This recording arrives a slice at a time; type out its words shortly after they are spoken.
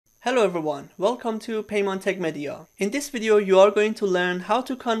Hello everyone, welcome to Paymon Tech Media. In this video you are going to learn how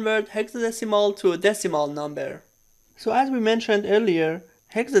to convert hexadecimal to a decimal number. So as we mentioned earlier,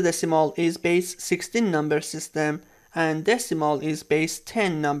 hexadecimal is base 16 number system and decimal is base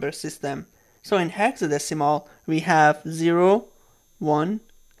 10 number system. So in hexadecimal we have 0, 1,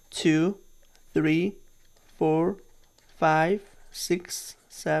 2, 3, 4, 5, 6,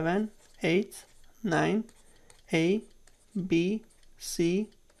 7, 8, 9, A, B, C,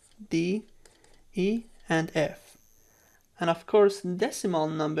 D, E, and F. And of course, in decimal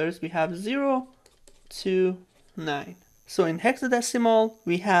numbers, we have 0 to 9. So in hexadecimal,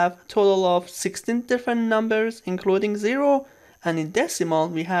 we have a total of 16 different numbers, including 0. And in decimal,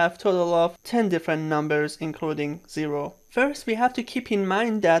 we have a total of 10 different numbers, including 0. First, we have to keep in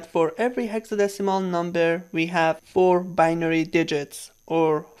mind that for every hexadecimal number, we have 4 binary digits,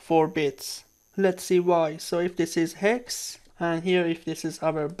 or 4 bits. Let's see why. So if this is hex, and here if this is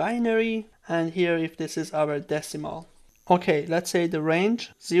our binary, and here if this is our decimal. Okay, let's say the range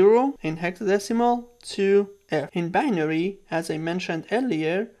 0 in hexadecimal to F. In binary, as I mentioned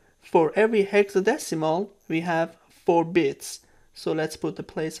earlier, for every hexadecimal, we have 4 bits. So let's put the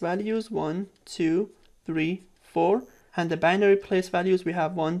place values 1, 2, 3, 4. And the binary place values we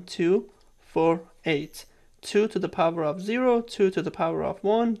have 1, 2, 4, 8. 2 to the power of 0, 2 to the power of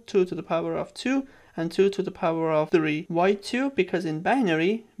 1, 2 to the power of 2, and 2 to the power of 3. Why 2? Because in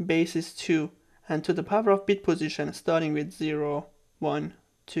binary, base is 2, and to the power of bit position starting with 0, 1,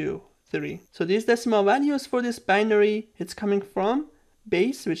 2, 3. So these decimal values for this binary, it's coming from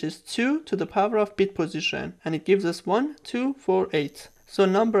base, which is 2 to the power of bit position, and it gives us 1, 2, 4, 8. So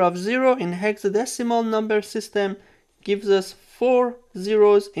number of 0 in hexadecimal number system gives us 4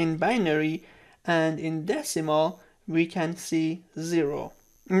 zeros in binary, and in decimal we can see 0.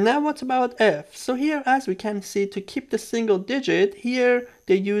 Now what about F? So here, as we can see, to keep the single digit, here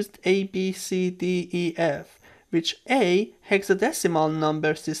they used A, B, C, D, E, F, which A, hexadecimal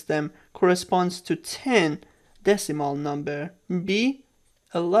number system, corresponds to 10 decimal number, B,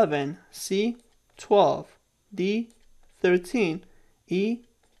 11, C, 12, D, 13, E,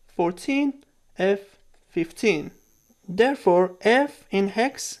 14, F, 15. Therefore, F in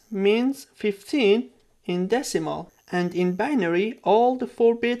hex means 15 in decimal, and in binary, all the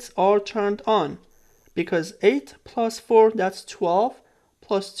 4 bits are turned on, because 8 plus 4, that's 12,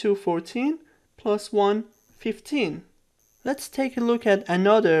 plus 2, 14, plus 1, 15. Let's take a look at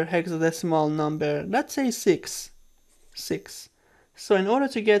another hexadecimal number, let's say 6. 6. So in order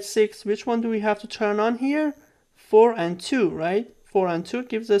to get 6, which one do we have to turn on here? 4 and 2, right? 4 and 2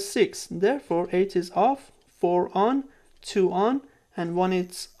 gives us 6. Therefore, 8 is off, 4 on, 2 on, and 1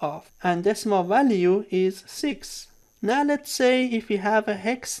 is off. And decimal value is 6. Now let's say if we have a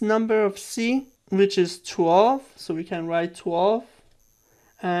hex number of C, which is 12, so we can write 12.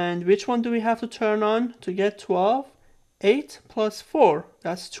 And which one do we have to turn on to get 12? 8 plus 4,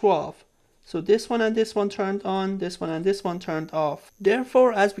 that's 12. So this one and this one turned on, this one and this one turned off.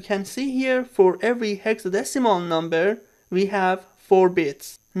 Therefore, as we can see here, for every hexadecimal number, we have 4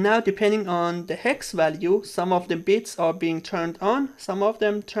 bits. Now, depending on the hex value, some of the bits are being turned on, some of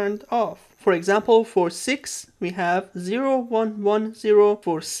them turned off. For example, for 6, we have 0, 1, 1, 0.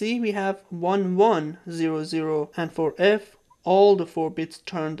 For C, we have 1, 1, 0, 0. And for F, all the 4 bits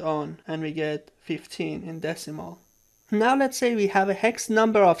turned on, and we get 15 in decimal. Now let's say we have a hex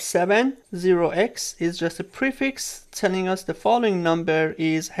number of 7. 0x is just a prefix telling us the following number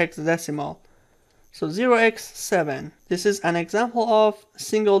is hexadecimal. So 0x7. This is an example of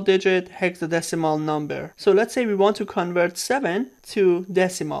single digit hexadecimal number. So let's say we want to convert 7 to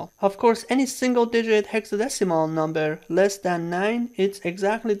decimal. Of course, any single digit hexadecimal number less than 9, it's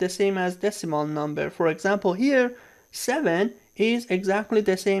exactly the same as decimal number. For example, here 7 is exactly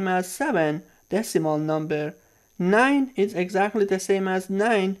the same as 7 decimal number. 9 is exactly the same as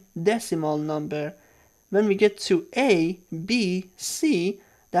 9 decimal number. When we get to A, B, C,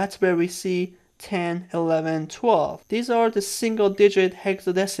 that's where we see 10, 11, 12. These are the single digit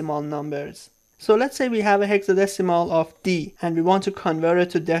hexadecimal numbers. So let's say we have a hexadecimal of D and we want to convert it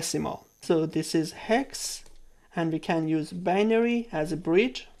to decimal. So this is hex, and we can use binary as a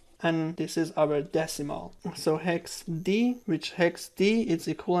bridge, and this is our decimal. So hex D, which hex D is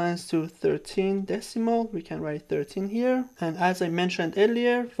equivalent to 13 decimal. We can write 13 here. And as I mentioned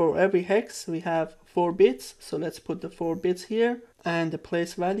earlier, for every hex we have 4 bits. So let's put the 4 bits here and the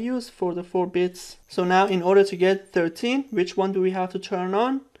place values for the 4 bits. So now in order to get 13, which one do we have to turn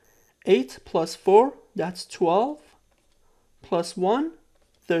on? 8 plus 4, that's 12, plus 1,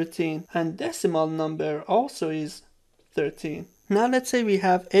 13. And decimal number also is 13. Now let's say we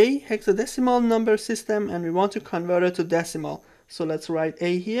have a hexadecimal number system and we want to convert it to decimal. So let's write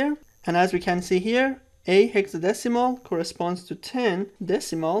A here. And as we can see here, A hexadecimal corresponds to 10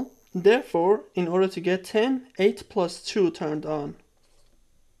 decimal. Therefore, in order to get 10, 8 plus 2 turned on.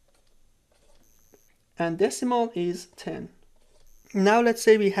 And decimal is 10. Now let's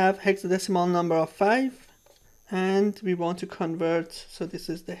say we have hexadecimal number of 5 and we want to convert. So this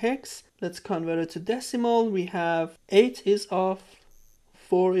is the hex. Let's convert it to decimal. We have 8 is off,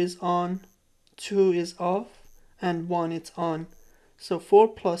 4 is on, 2 is off, and 1 is on. So 4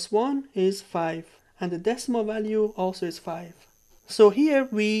 plus 1 is 5. And the decimal value also is 5. So here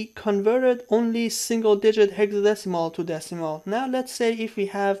we converted only single digit hexadecimal to decimal. Now let's say if we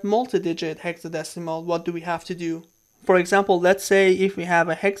have multi-digit hexadecimal, what do we have to do? For example, let's say if we have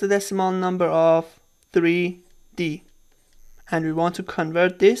a hexadecimal number of 3D and we want to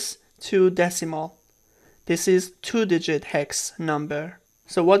convert this to decimal. This is 2-digit hex number.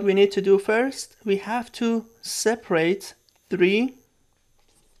 So what we need to do first, we have to separate 3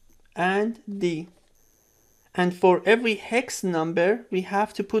 and D. And for every hex number, we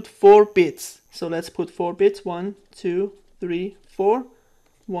have to put 4 bits. So let's put 4 bits, 1, 2, 3, 4,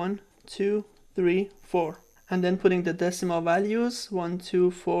 1, 2, 3, 4. And then putting the decimal values, 1,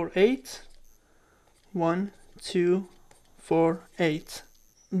 2, 4, 8, 1, 2, 4, 8.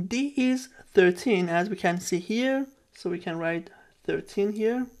 D is 13, as we can see here. So we can write 13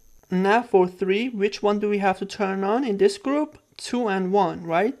 here. Now for 3, which one do we have to turn on in this group? 2 and 1,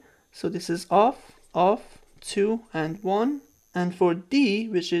 right? So this is off, off, 2 and 1. And for D,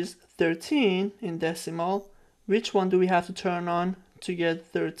 which is 13 in decimal, which one do we have to turn on to get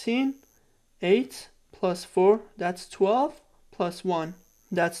 13? 8 plus 4, that's 12, plus 1,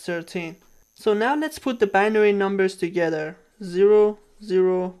 that's 13. So now let's put the binary numbers together. 0,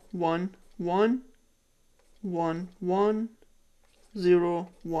 0, 1, 1, 1, 1, 0,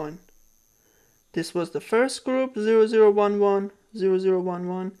 1. This was the first group, 0, 0, 1, 1, 0, 0, 1,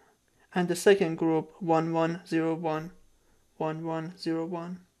 1. And the second group, 1, 1, 0, 1, 1, 1, 0,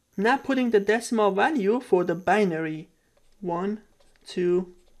 1. Now putting the decimal value for the binary. 1,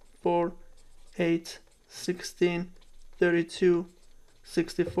 2, 4, 8, 16, 32,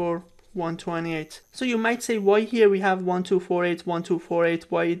 64, 128. So you might say, why here we have 1248, 1248,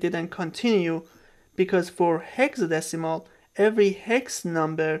 why it didn't continue? Because for hexadecimal, every hex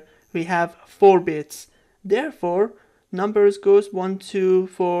number we have 4 bits. Therefore, numbers goes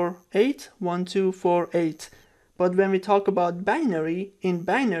 1248, 1248. But when we talk about binary, in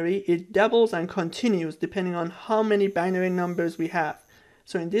binary it doubles and continues depending on how many binary numbers we have.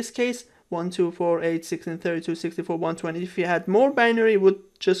 So in this case, 1, 2, 4, 8, 16, 32, 64, 120. If you had more binary, it would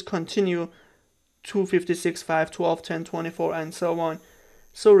just continue 256, 5, 12, 10, 24, and so on.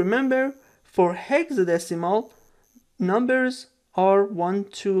 So remember, for hexadecimal, numbers are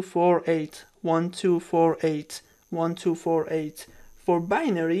 1248, 1248, 1248. For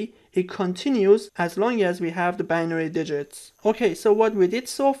binary, it continues as long as we have the binary digits. Okay, so what we did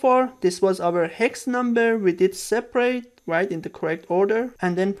so far, this was our hex number. We did separate, right, in the correct order,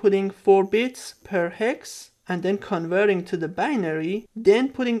 and then putting 4 bits per hex, and then converting to the binary, then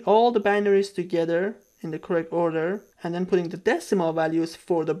putting all the binaries together in the correct order, and then putting the decimal values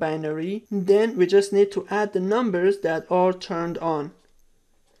for the binary. Then we just need to add the numbers that are turned on.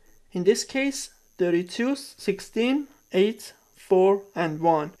 In this case, 32, 16, 8, 4, and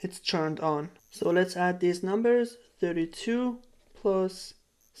 1. It's turned on. So let's add these numbers. 32 plus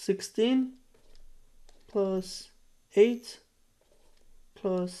 16 plus 8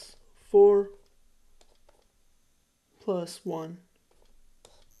 plus 4 plus 1.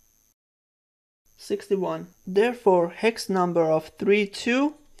 61. Therefore, hex number of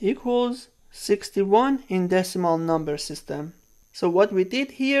 32 equals 61 in decimal number system. So what we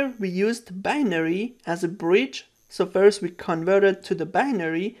did here, we used binary as a bridge. So first we converted to the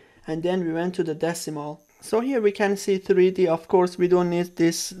binary and then we went to the decimal. So here we can see 3D. Of course, we don't need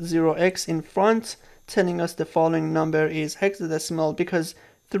this 0x in front telling us the following number is hexadecimal, because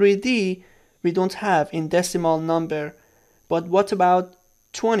 3D we don't have in decimal number. But what about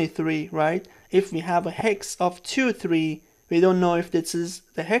 23, right? If we have a hex of 2, 3, we don't know if this is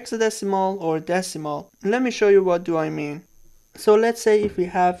the hexadecimal or decimal. Let me show you what do I mean. So let's say if we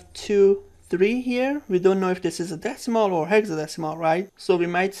have 2, 3 here, we don't know if this is a decimal or hexadecimal, right? So we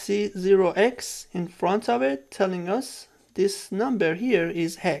might see 0x in front of it telling us this number here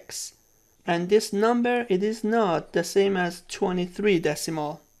is hex. And this number, it is not the same as 23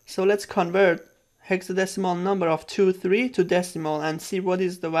 decimal. So let's convert hexadecimal number of 2, 3 to decimal and see what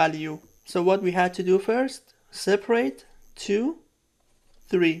is the value. So what we had to do first, separate 2,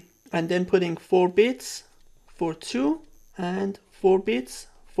 3, and then putting 4 bits for 2 and 4 bits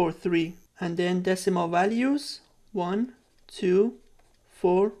for 3. And then decimal values 1, 2,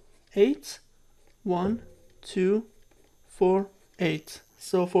 4, 8. 1, 2, 4, 8.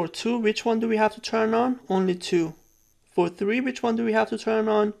 So for 2, which one do we have to turn on? Only 2. For 3, which one do we have to turn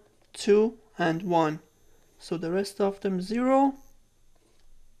on? 2 and 1. So the rest of them 0.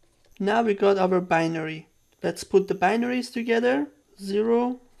 Now we got our binary. Let's put the binaries together.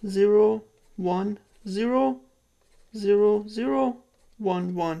 0, 0, 1, 0, 0, 0,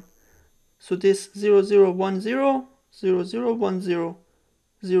 1, 1. So this 0, 0, 1, 0, 0, 0, 1, 0,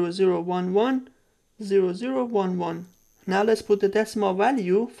 0, 0, 1, 1, 0, 0, 1, 1. Now let's put the decimal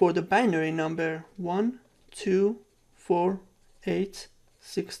value for the binary number. 1, 2, 4, 8,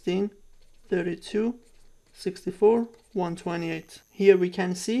 16, 32, 64, 128. Here we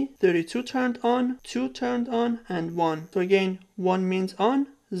can see 32 turned on, 2 turned on, and 1. So again, 1 means on,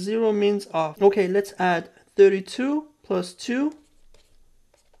 0 means off. Okay, let's add 32 plus 2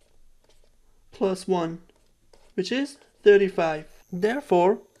 plus 1, which is 35.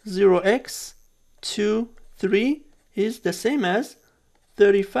 Therefore, 0x 2, 3 is the same as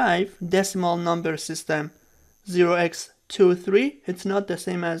 35 decimal number system. 0x 2, 3, it's not the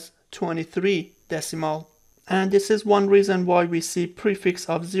same as 23 decimal. And this is one reason why we see prefix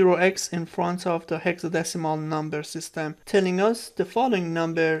of 0x in front of the hexadecimal number system, telling us the following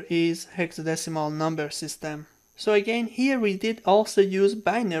number is hexadecimal number system. So again, here we did also use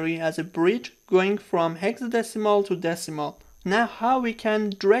binary as a bridge going from hexadecimal to decimal. Now how we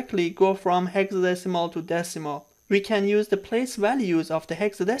can directly go from hexadecimal to decimal? We can use the place values of the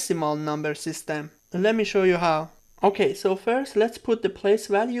hexadecimal number system. Let me show you how. Okay, so first let's put the place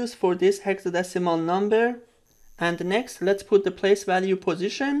values for this hexadecimal number. And next let's put the place value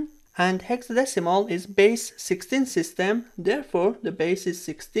position. And hexadecimal is base 16 system, therefore the base is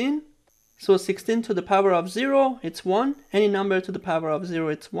 16. So 16 to the power of 0, it's 1. Any number to the power of 0,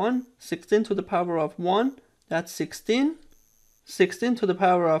 it's 1. 16 to the power of 1, that's 16. 16 to the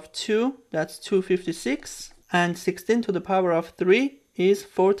power of 2, that's 256. And 16 to the power of 3 is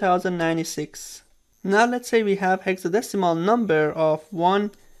 4096. Now let's say we have hexadecimal number of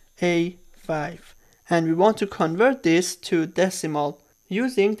 1A5. And we want to convert this to decimal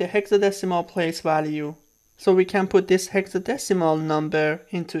using the hexadecimal place value. So we can put this hexadecimal number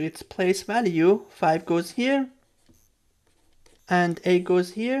into its place value. 5 goes here, and 8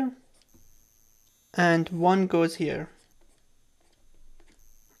 goes here, and 1 goes here.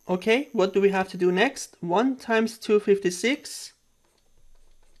 Okay, what do we have to do next? 1 times 256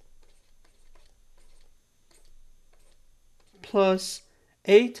 plus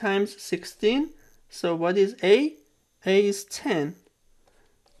A times 16. So what is A? A is 10.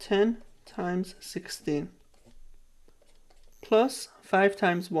 10 times 16 plus 5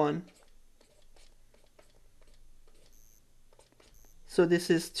 times 1. So this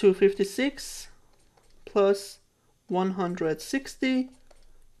is 256 plus 160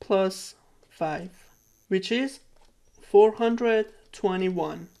 plus 5, which is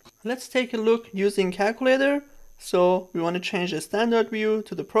 421. Let's take a look using calculator. So we want to change the standard view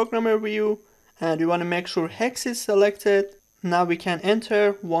to the programmer view, and we want to make sure hex is selected. Now we can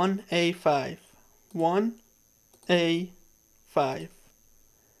enter 1A5. 1A5.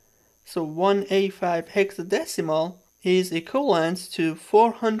 So 1A5 hexadecimal is equivalent to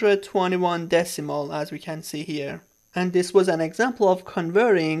 421 decimal, as we can see here. And this was an example of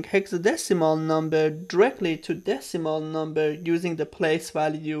converting hexadecimal number directly to decimal number using the place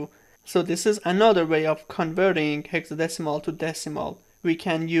value. So this is another way of converting hexadecimal to decimal. We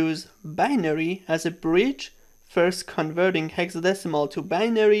can use binary as a bridge, first converting hexadecimal to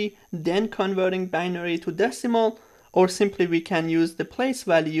binary, then converting binary to decimal, or simply we can use the place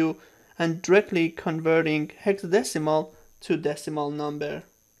value and directly converting hexadecimal to decimal number.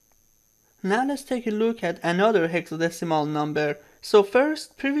 Now let's take a look at another hexadecimal number. So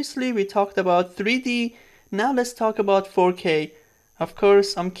first, previously we talked about 3D, now let's talk about 4K. Of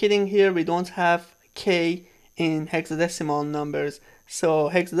course, I'm kidding here, we don't have K in hexadecimal numbers. So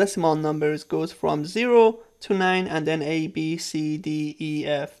hexadecimal numbers goes from 0 to 9 and then A, B, C, D, E,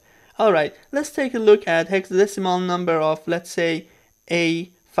 F. Alright, let's take a look at hexadecimal number of, let's say,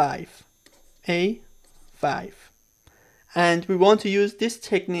 A5. A5. And we want to use this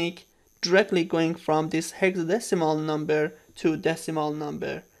technique directly going from this hexadecimal number to decimal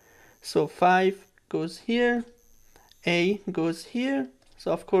number. So 5 goes here, A goes here.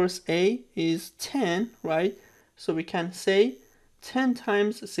 So of course A is 10, right? So we can say 10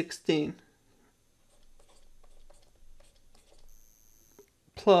 times 16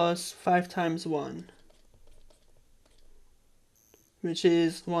 plus 5 times 1, which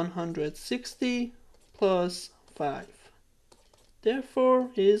is 160 plus 5. Therefore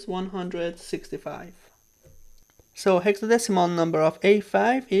is 165. So hexadecimal number of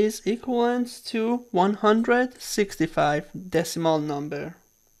A5 is equivalent to 165 decimal number.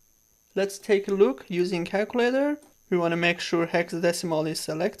 Let's take a look using calculator. We want to make sure hexadecimal is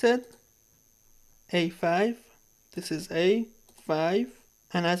selected. A5, this is A5,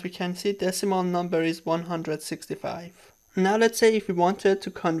 and as we can see, decimal number is 165. Now let's say if we wanted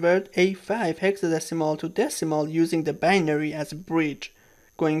to convert A5 hexadecimal to decimal using the binary as a bridge,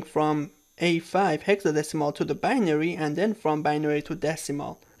 going from A5 hexadecimal to the binary and then from binary to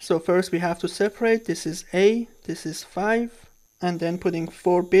decimal. So first we have to separate, this is A, this is 5, and then putting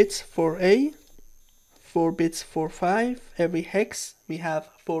 4 bits for A, 4 bits for 5, every hex we have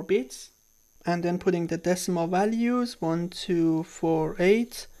 4 bits, and then putting the decimal values 1, 2, 4,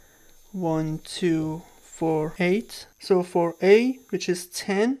 8, 1, 2, 4, 8. So for A, which is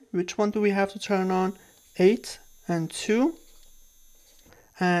 10, which one do we have to turn on? 8 and 2.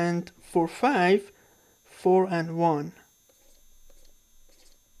 And for 5, 4 and 1.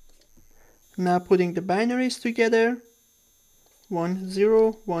 Now putting the binaries together, 1,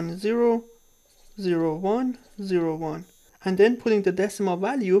 0, 1, 0, 0, 1, 0, 1. And then putting the decimal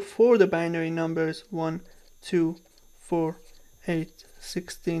value for the binary numbers 1, 2, 4, 8,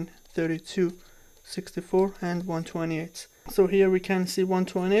 16, 32, 64, and 128. So here we can see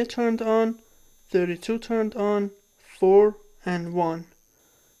 128 turned on, 32 turned on, 4, and 1.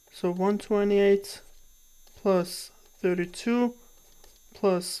 So 128 plus 32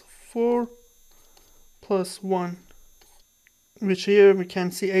 plus 4 plus 1, which here we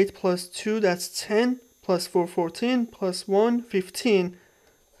can see 8 plus 2, that's 10, plus 4, 14, plus 1, 15.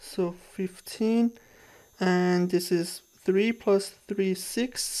 So 15, and this is 3 plus 3,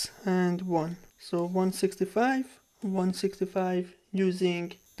 6, and 1. So 165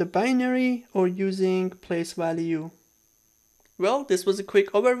 using the binary or using place value. Well, this was a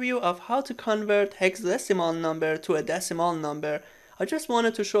quick overview of how to convert hexadecimal number to a decimal number. I just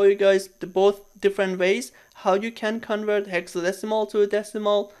wanted to show you guys the both different ways how you can convert hexadecimal to a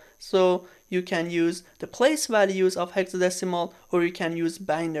decimal. So you can use the place values of hexadecimal or you can use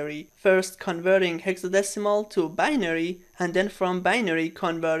binary. First converting hexadecimal to binary and then from binary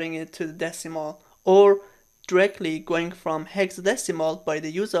converting it to the decimal, or directly going from hexadecimal by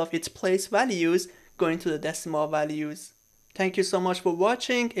the use of its place values going to the decimal values. Thank you so much for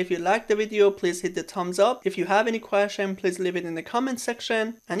watching. If you liked the video, please hit the thumbs up. If you have any question, please leave it in the comment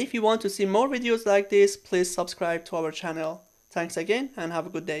section. And if you want to see more videos like this, please subscribe to our channel. Thanks again and have a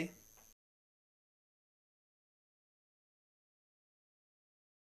good day.